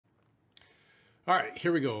All right,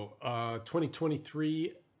 here we go.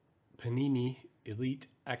 2023 Panini Elite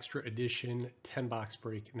Extra Edition 10-box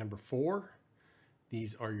break number 4.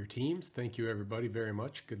 These are your teams. Thank you, everybody, very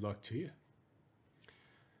much. Good luck to you.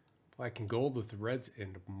 Black and gold with the Reds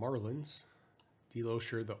and Marlins. D.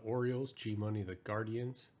 Losher, the Orioles. G Money, the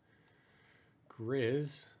Guardians.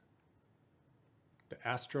 Grizz, the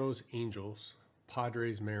Astros, Angels.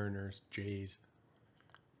 Padres, Mariners, Jays.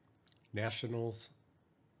 Nationals,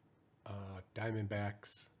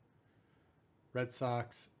 Diamondbacks, Red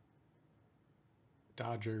Sox,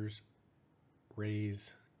 Dodgers,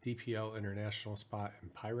 Rays, DPL International spot,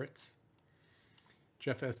 and Pirates.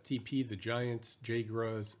 Jeff STP, the Giants, J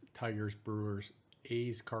Gruz, Tigers, Brewers,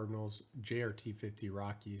 A's, Cardinals, JRT 50,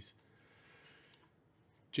 Rockies.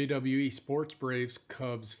 JWE Sports, Braves,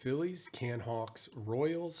 Cubs, Phillies, Can Hawks,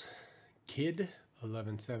 Royals. Kid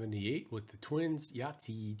 1178 with the Twins.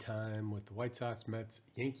 Yahtzee time with the White Sox, Mets,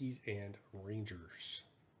 Yankees, and Rangers.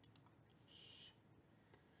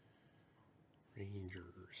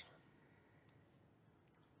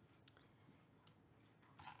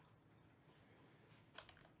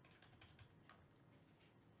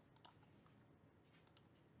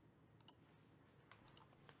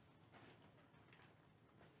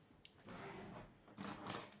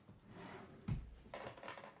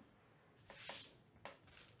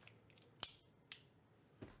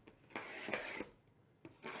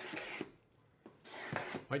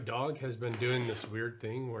 My dog has been doing this weird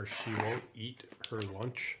thing where she won't eat her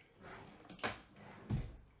lunch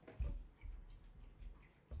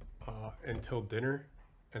until dinner,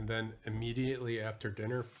 and then immediately after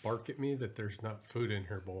dinner bark at me that there's not food in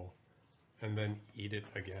her bowl, and then eat it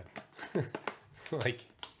again. Like,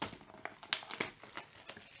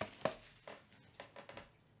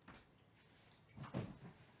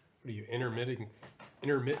 what are you,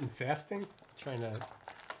 intermittent fasting? Trying to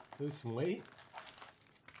lose some weight?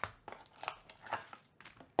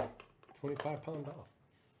 25-pound dog.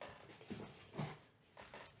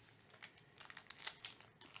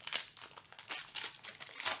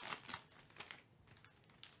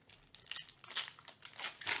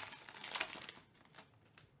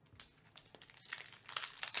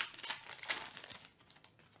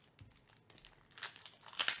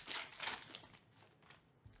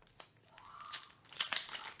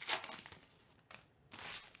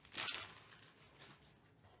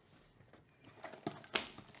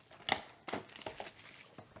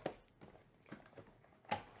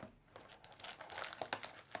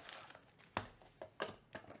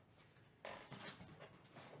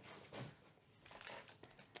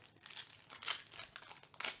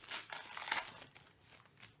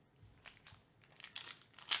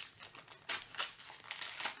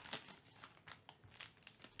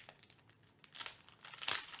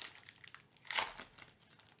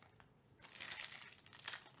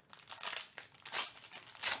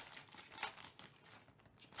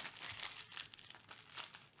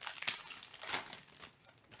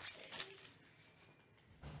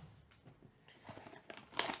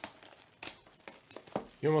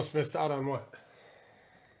 You almost missed out on what?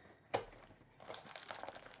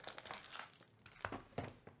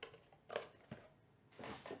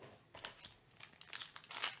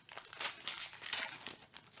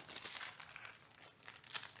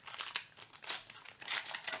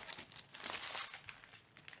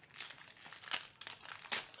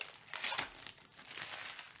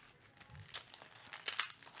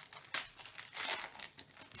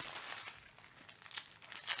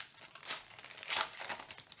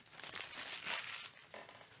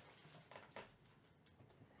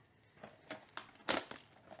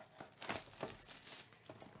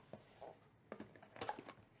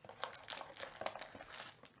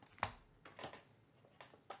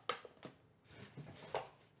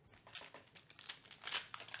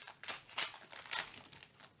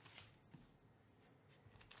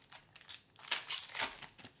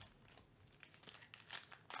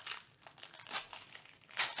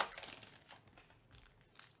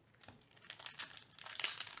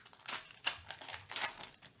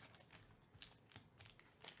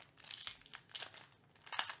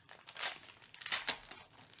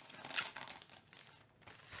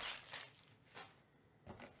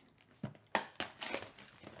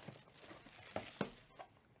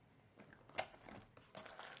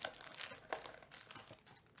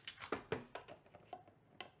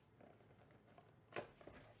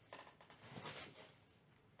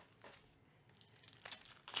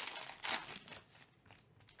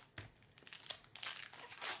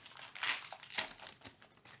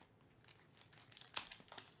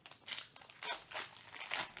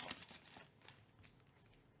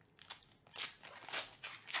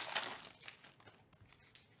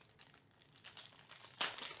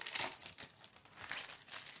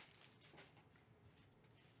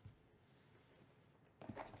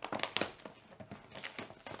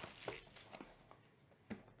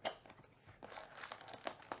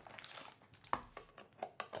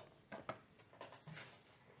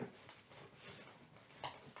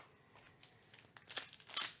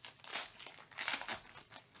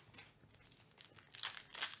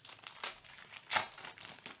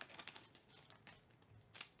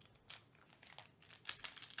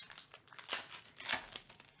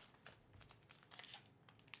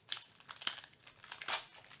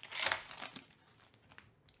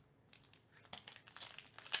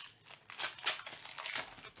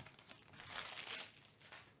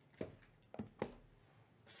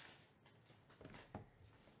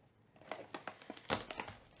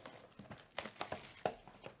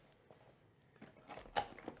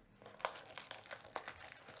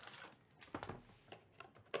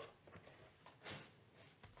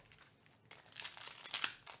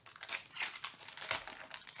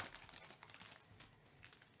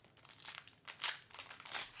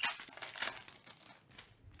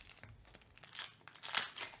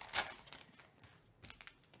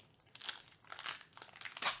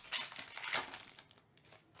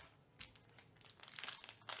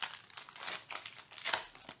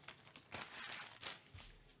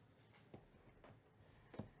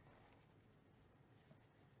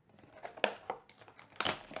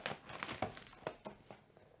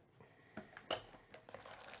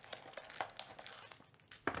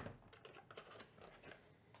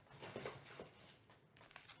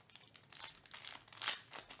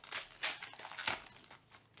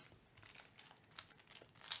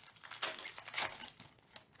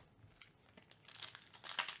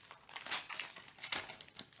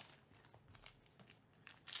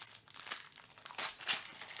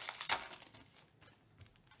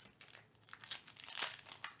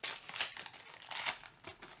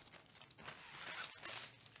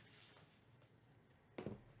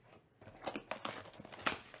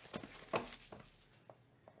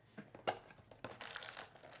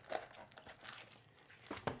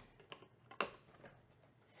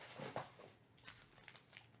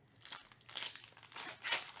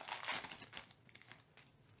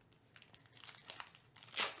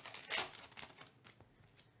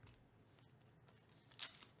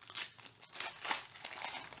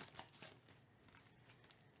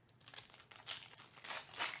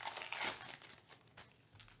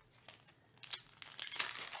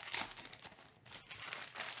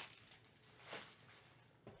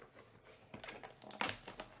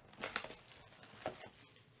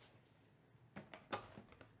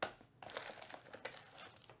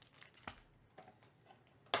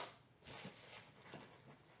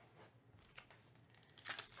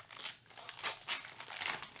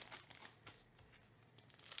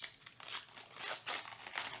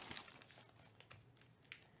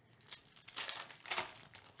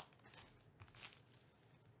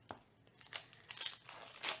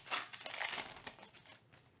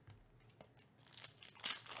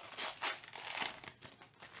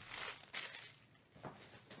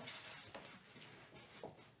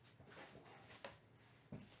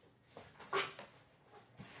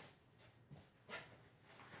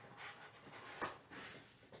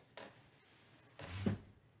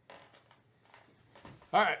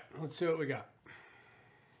 All right, let's see what we got.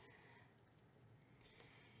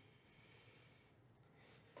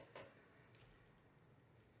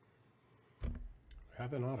 We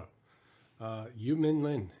have an auto. Yu Min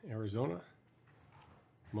Lin, Arizona.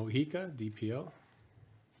 Mojica, DPL.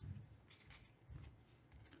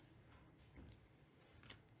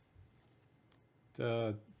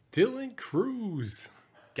 The Dylan Cruz.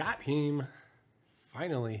 Got him.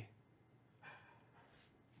 Finally.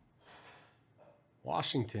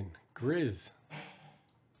 Washington, Grizz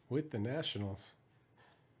with the Nationals.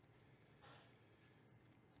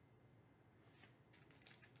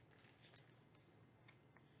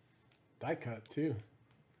 Die cut too.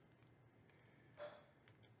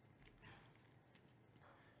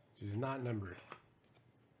 Which is not numbered.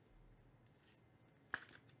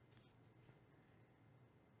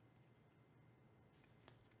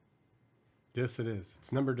 Yes, it is.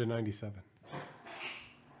 It's numbered to 97.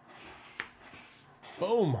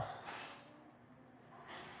 Boom.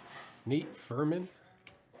 Nate Furman.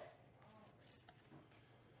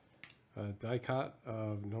 Die cut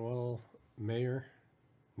of Noble Mayer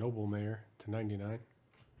to 99.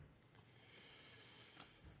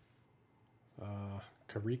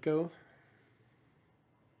 Carico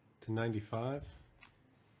to 95.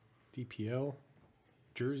 DPL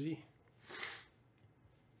jersey.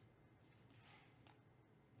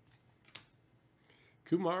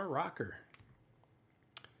 Kumar Rocker.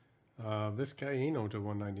 Vizcaíno to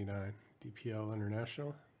 199. DPL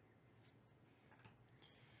International.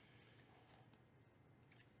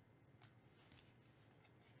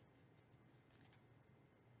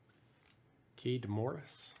 Cade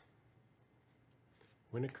Morris.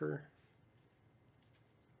 Winokur.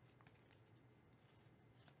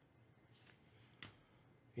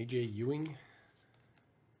 AJ Ewing.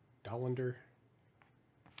 Dollander.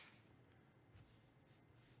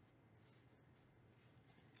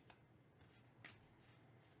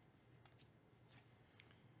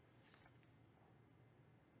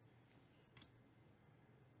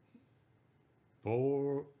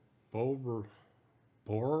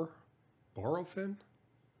 Borofin?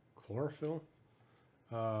 Chlorophyll?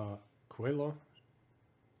 Coelho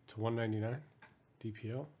to 199.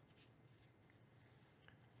 DPL.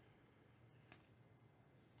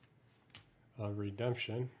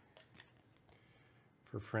 Redemption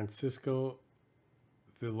for Francisco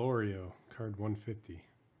Villorio, card 150.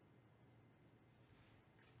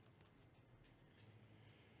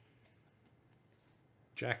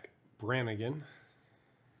 Jack Brannigan.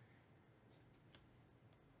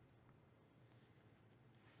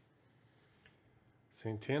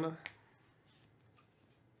 Santana.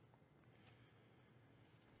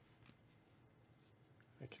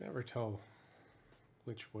 I can never tell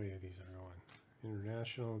which way these are going.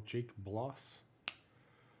 International, Jake Bloss.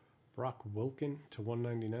 Brock Wilkin to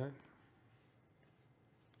 199.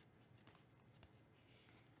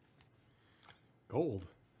 Gold.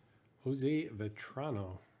 Jose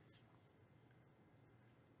Vetrano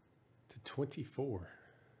to 24.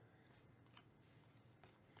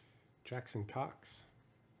 Jackson Cox.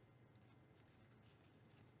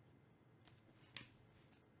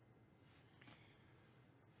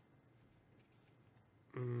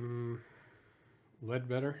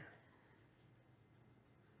 Ledbetter.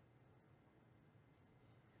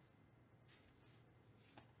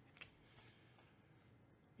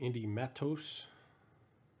 Andy Matos.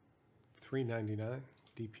 $3.99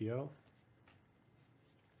 DPL.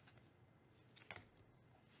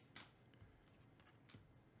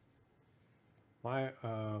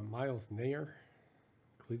 Miles Nair,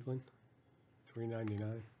 Cleveland,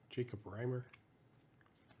 $3.99. Jacob Reimer.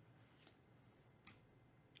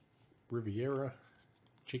 Riviera,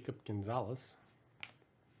 Jacob Gonzalez.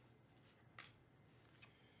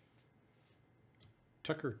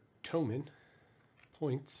 Tucker Toman,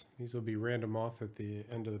 points. These will be random off at the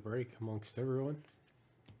end of the break amongst everyone.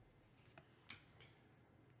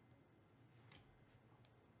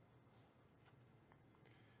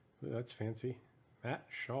 Ooh, that's fancy. Matt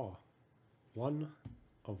Shaw, 1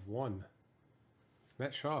 of 1.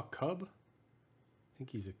 Matt Shaw, a Cub? I think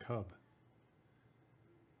he's a Cub.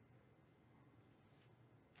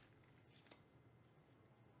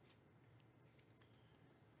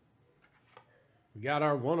 We got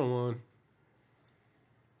our 101.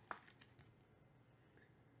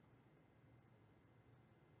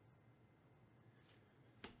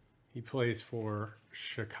 He plays for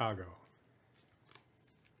Chicago.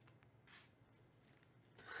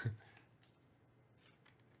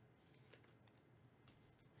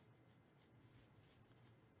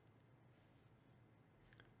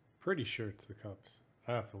 Pretty sure it's the Cubs.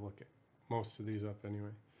 I have to look at most of these up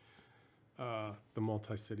anyway. The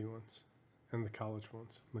multi-city ones and the college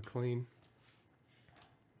ones. McLean.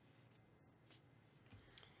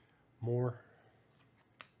 Moore.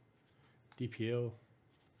 DPO.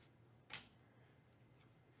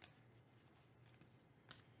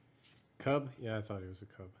 Cub. Yeah, I thought he was a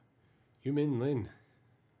Cub. Yumin Lin.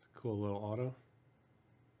 Cool little auto.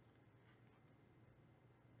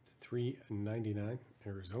 $3.99.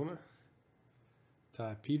 Arizona.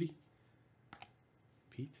 Tai Pete.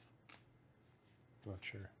 Not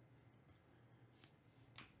sure.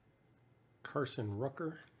 Carson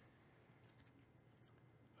Rucker.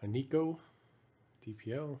 Aniko.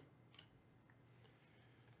 DPL.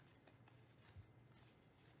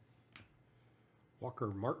 Walker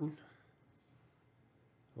Martin.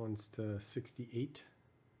 One's to 68.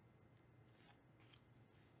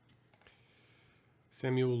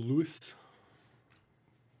 Samuel Lewis.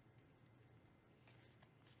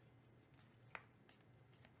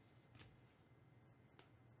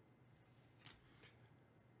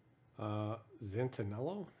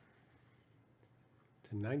 Zantanello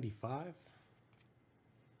to 95.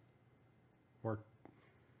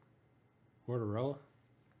 Mortarella.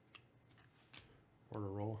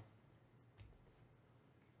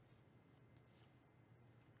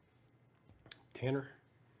 Tanner.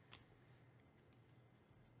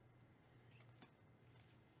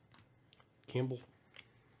 Campbell.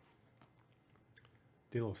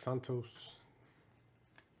 De Los Santos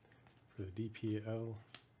for the DPL.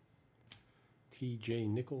 TJ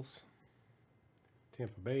Nichols.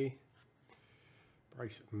 Tampa Bay.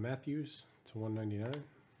 Bryce Matthews to 199.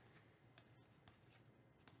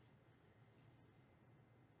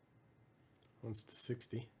 One's to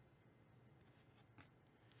 60.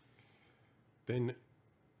 Ben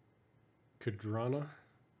Kudrana.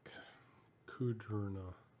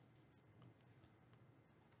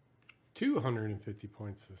 250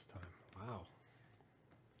 points this time. Wow.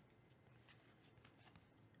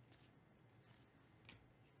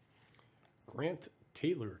 Grant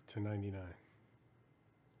Taylor to 99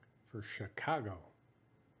 for Chicago.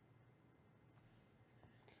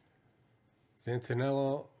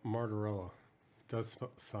 Zantanello Martorella. Does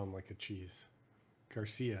sound like a cheese.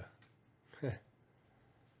 Garcia.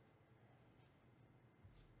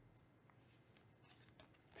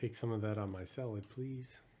 Take some of that on my salad,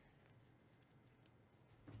 please.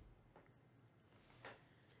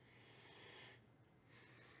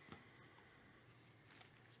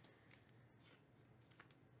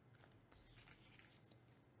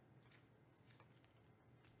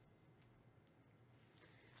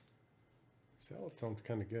 Salad sounds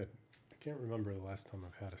kind of good. I can't remember the last time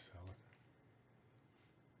I've had a salad.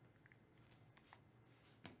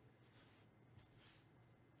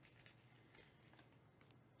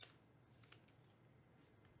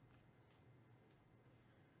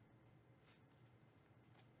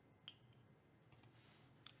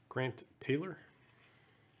 Grant Taylor.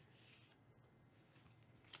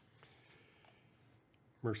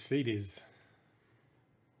 Mercedes.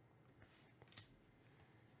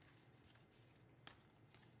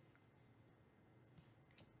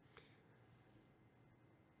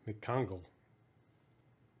 McCongle.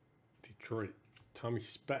 Detroit. Tommy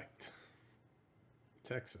Specht.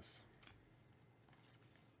 Texas.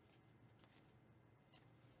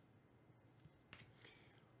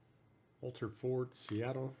 Walter Ford,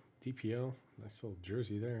 Seattle. DPL. Nice little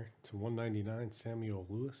jersey there. To 199. Samuel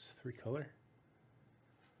Lewis. 3-color.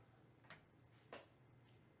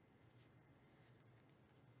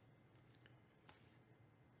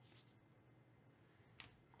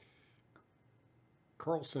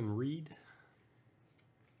 Carlson Reed.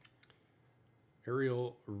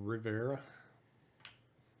 Ariel Rivera.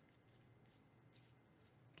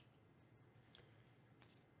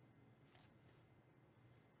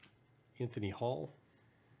 Anthony Hall.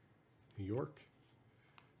 New York.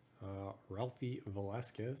 Ralphie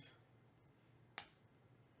Velasquez.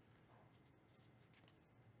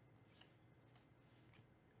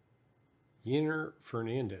 Yenner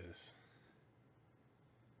Fernandez.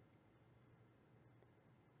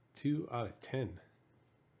 2 out of 10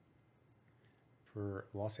 for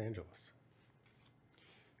Los Angeles.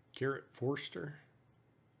 Garrett Forster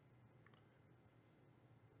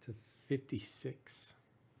to 56.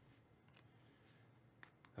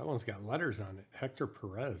 That one's got letters on it. Hector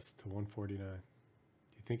Perez to 149. Do you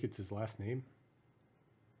think it's his last name?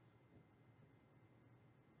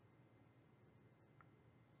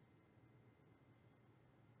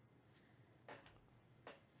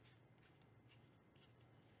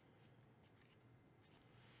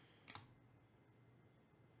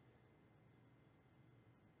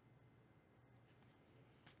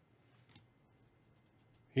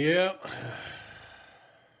 Yeah.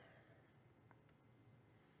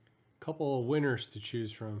 Couple of winners to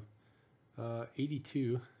choose from.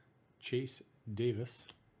 82, Chase Davis.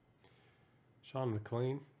 Sean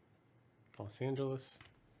McClain, Los Angeles.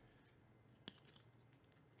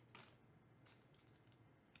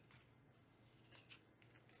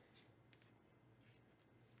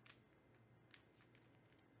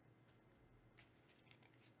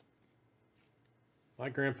 My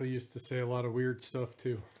grandpa used to say a lot of weird stuff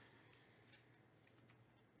too.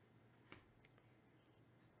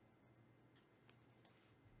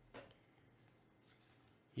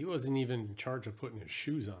 He wasn't even in charge of putting his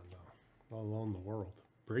shoes on, though, let alone the world.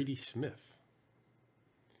 Brady Smith.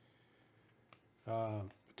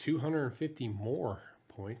 250 more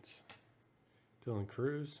points. Dylan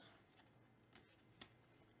Cruz.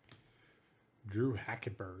 Drew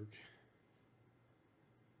Hackenberg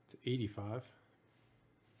to 85.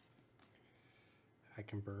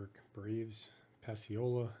 Hackenberg, Braves.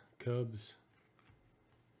 Passiola, Cubs.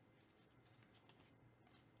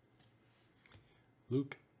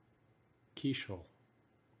 Luke Keishel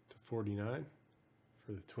to 49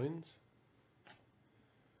 for the Twins.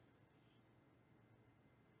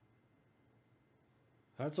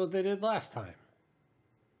 That's what they did last time.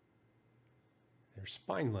 They're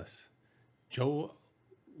spineless. Joe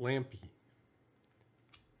Lampe.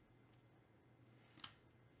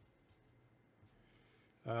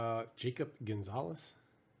 Jacob Gonzalez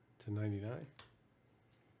to 99.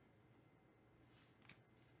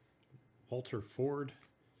 Walter Ford.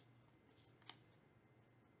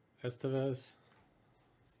 Estevez.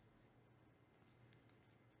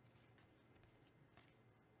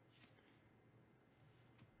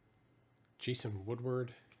 Jason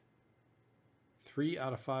Woodward. 3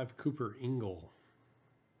 out of 5, Cooper Ingle.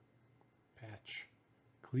 Patch.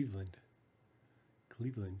 Cleveland.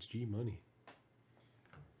 Cleveland's G Money.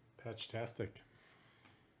 Patch-tastic.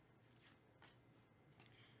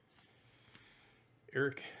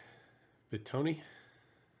 Eric Bitoni.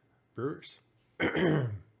 Brewers.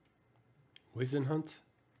 Wisenhunt.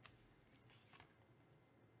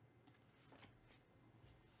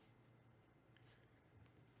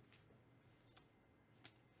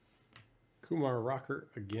 Kumar Rocker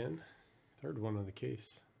again. Third one of the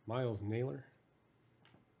case. Miles Naylor.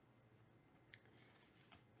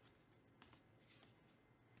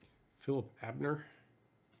 Philip Abner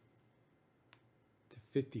to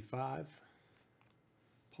 55.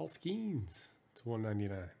 Paul Skeens to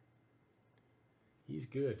 199. He's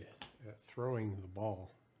good at throwing the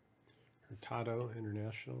ball. Hurtado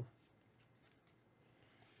International.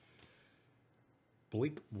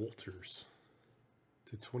 Blake Walters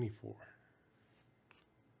to 24.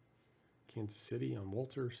 Kansas City on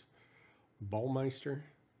Walters. Ballmeister.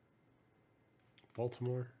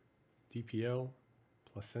 Baltimore. DPL.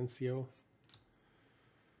 Placencio.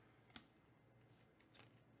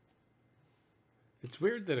 It's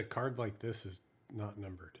weird that a card like this is not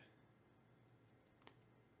numbered.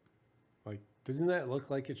 Like, doesn't that look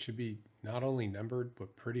like it should be not only numbered,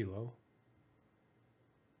 but pretty low?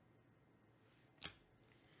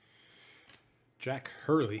 Jack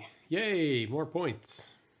Hurley. Yay, more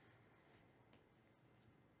points.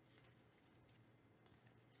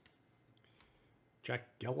 Jack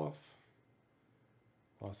Geloff.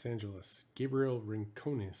 Los Angeles. Gabriel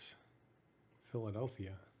Rincones.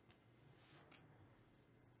 Philadelphia.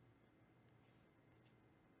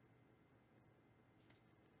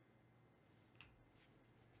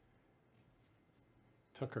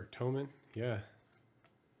 Tucker Toman. Yeah.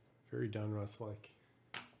 Very Donruss-like.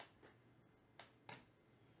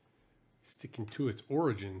 Sticking to its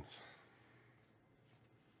origins.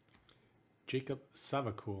 Jacob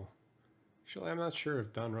Savakul. Actually, I'm not sure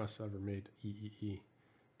if Donruss ever made EEE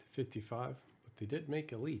to 55, but they did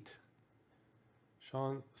make Elite.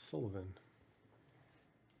 Sean Sullivan.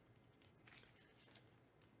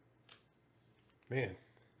 Man,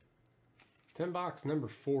 10 box number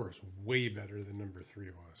 4 is way better than number 3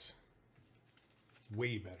 was.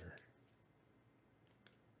 Way better.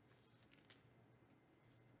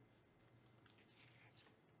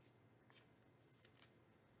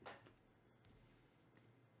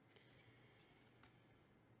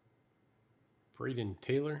 Braden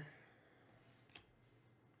Taylor.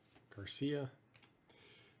 Garcia.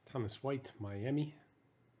 Thomas White, Miami.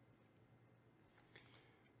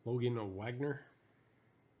 Logan Wagner.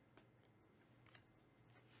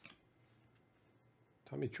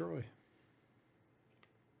 Tommy Troy.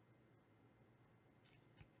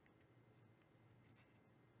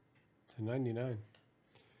 To 99.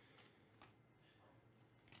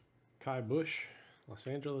 Kai Bush, Los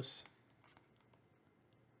Angeles.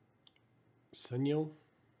 Senil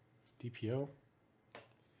DPO.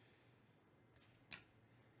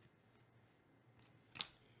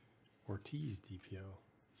 Ortiz DPO.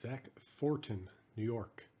 Zach Thornton, New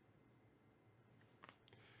York.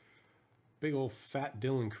 Big old fat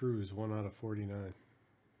Dylan Cruz, 1 out of 49.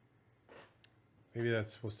 Maybe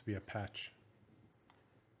that's supposed to be a patch.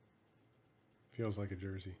 Feels like a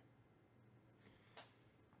jersey.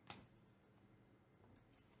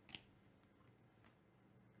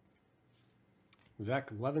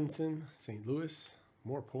 Zach Levinson, St. Louis,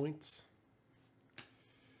 more points.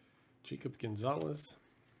 Jacob Gonzalez.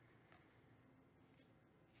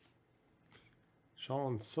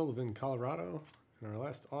 Sean Sullivan, Colorado. And our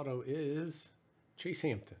last auto is Chase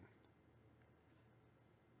Hampton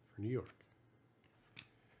for New York.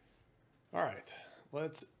 All right,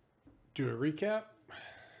 let's do a recap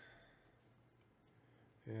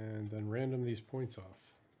and then random these points off.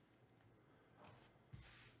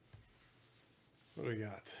 What do we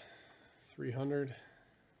got? 300,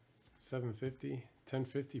 750,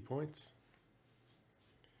 1050 points.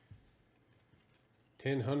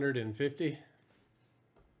 1050.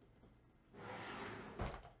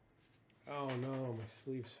 Oh no, my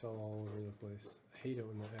sleeves fell all over the place. I hate it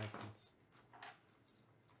when that happens.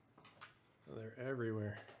 Oh, they're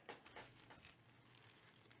everywhere.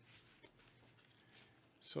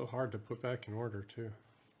 So hard to put back in order too.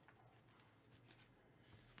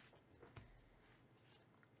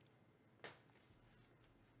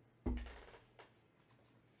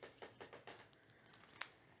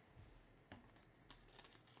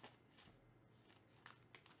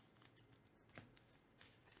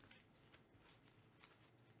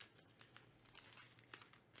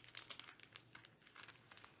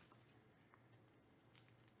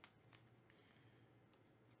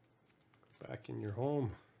 Back in your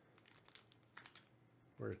home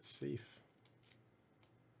where it's safe.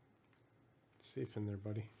 It's safe in there,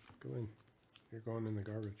 buddy. Go in. You're going in the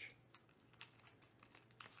garbage.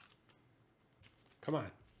 Come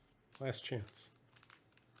on. Last chance.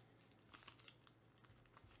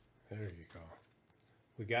 There you go.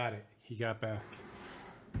 We got it. He got back.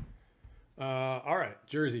 All right.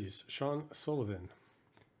 Jerseys. Sean Sullivan.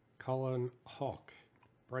 Colin Hawk.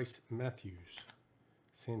 Bryce Matthews.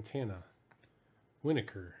 Santana.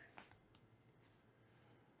 Winokur.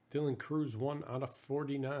 Dylan Cruz, 1 out of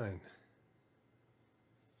 49.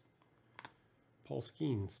 Paul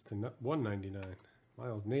Skeens to 199.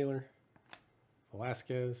 Miles Naylor.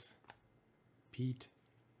 Velasquez. Pete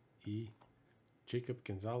E. Jacob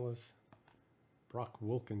Gonzalez. Brock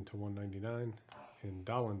Wilken to 199. And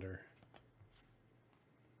Dollander.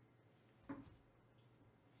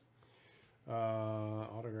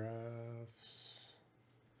 Autographs.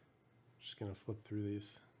 Just going to flip through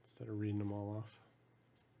these instead of reading them all off.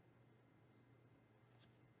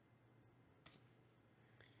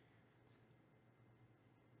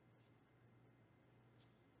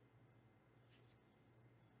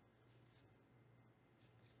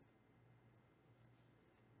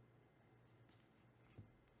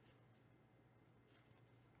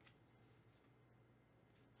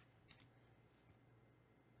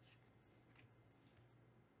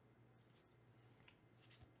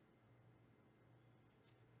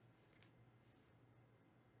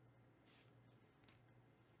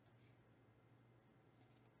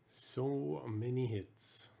 So many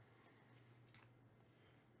hits.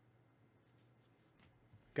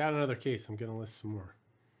 Got another case. I'm going to list some more.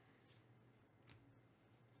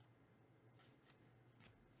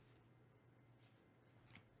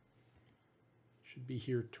 Should be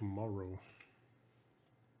here tomorrow.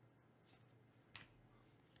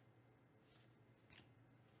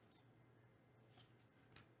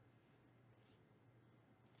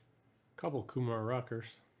 Couple Kumar Rockers.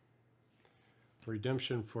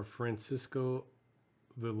 Redemption for Francisco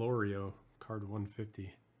Villorio, card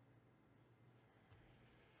 150.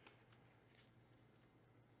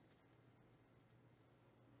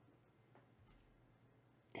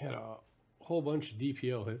 Had a whole bunch of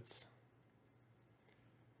DPL hits.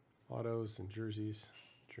 Autos and jerseys,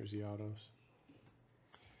 jersey autos.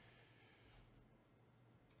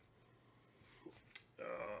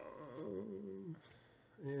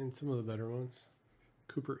 And some of the better ones.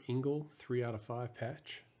 Cooper Ingle, 3 out of 5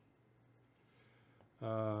 patch.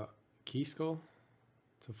 Keyskull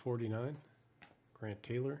to 49. Grant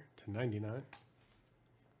Taylor to 99.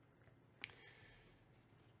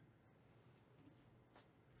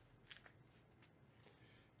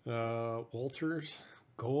 Walters,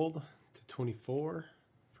 gold to 24.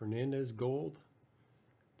 Fernandez, gold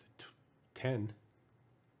to 10.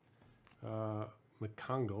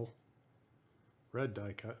 McCongle, red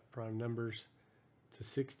die cut, prime numbers to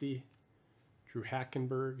 60. Drew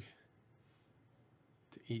Hackenberg,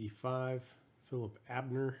 to 85, Philip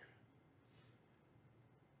Abner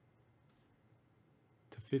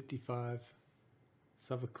to 55,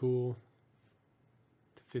 Savakul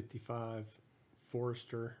to 55,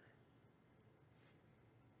 Forrester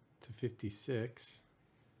to 56,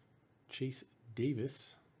 Chase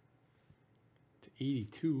Davis to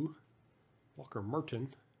 82, Walker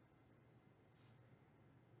Martin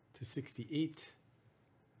to 68,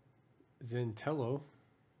 Zentello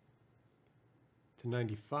to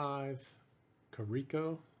 95,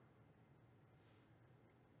 Carico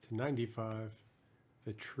to 95,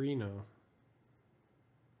 Vitrino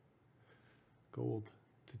gold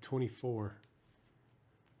to 24,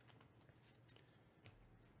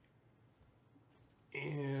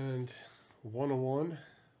 and 101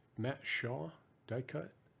 Matt Shaw die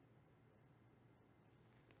cut.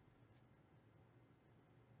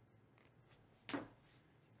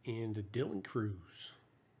 And a Dylan Cruz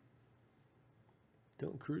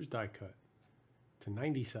die cut to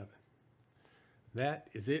 97. That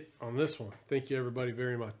is it on this one. Thank you everybody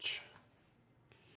very much.